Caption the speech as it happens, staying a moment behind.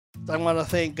I want to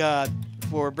thank God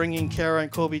for bringing Kara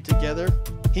and Colby together.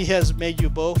 He has made you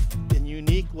both in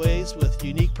unique ways with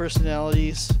unique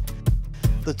personalities.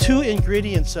 The two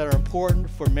ingredients that are important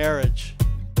for marriage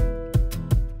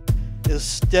is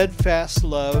steadfast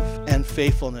love and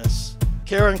faithfulness.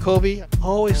 Kara and Colby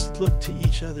always look to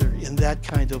each other in that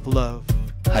kind of love.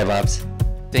 Hi, Bobs.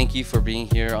 Thank you for being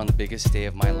here on the biggest day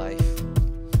of my life,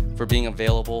 for being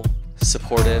available,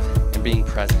 supportive, and being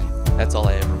present. That's all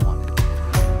I ever wanted.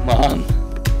 Mom,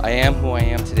 I am who I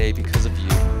am today because of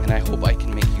you, and I hope I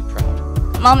can make you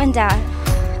proud. Mom and Dad,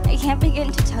 I can't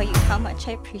begin to tell you how much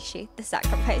I appreciate the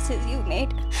sacrifices you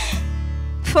made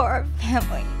for our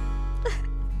family.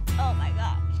 Oh my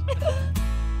gosh.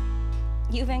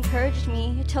 You've encouraged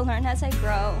me to learn as I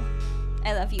grow.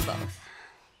 I love you both.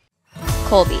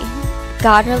 Colby,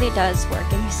 God really does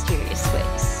work in mysterious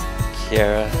ways.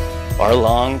 Kara, our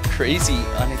long, crazy,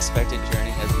 unexpected journey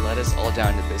has led us all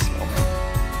down to this moment.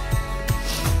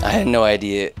 I had no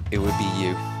idea it would be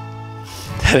you,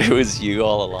 that it was you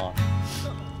all along.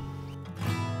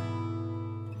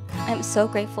 I'm so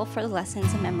grateful for the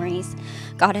lessons and memories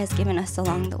God has given us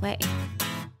along the way.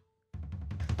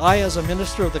 I, as a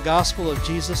minister of the gospel of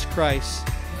Jesus Christ,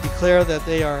 declare that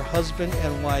they are husband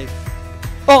and wife.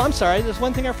 Oh, I'm sorry, there's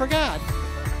one thing I forgot.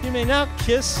 You may now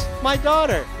kiss my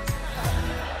daughter.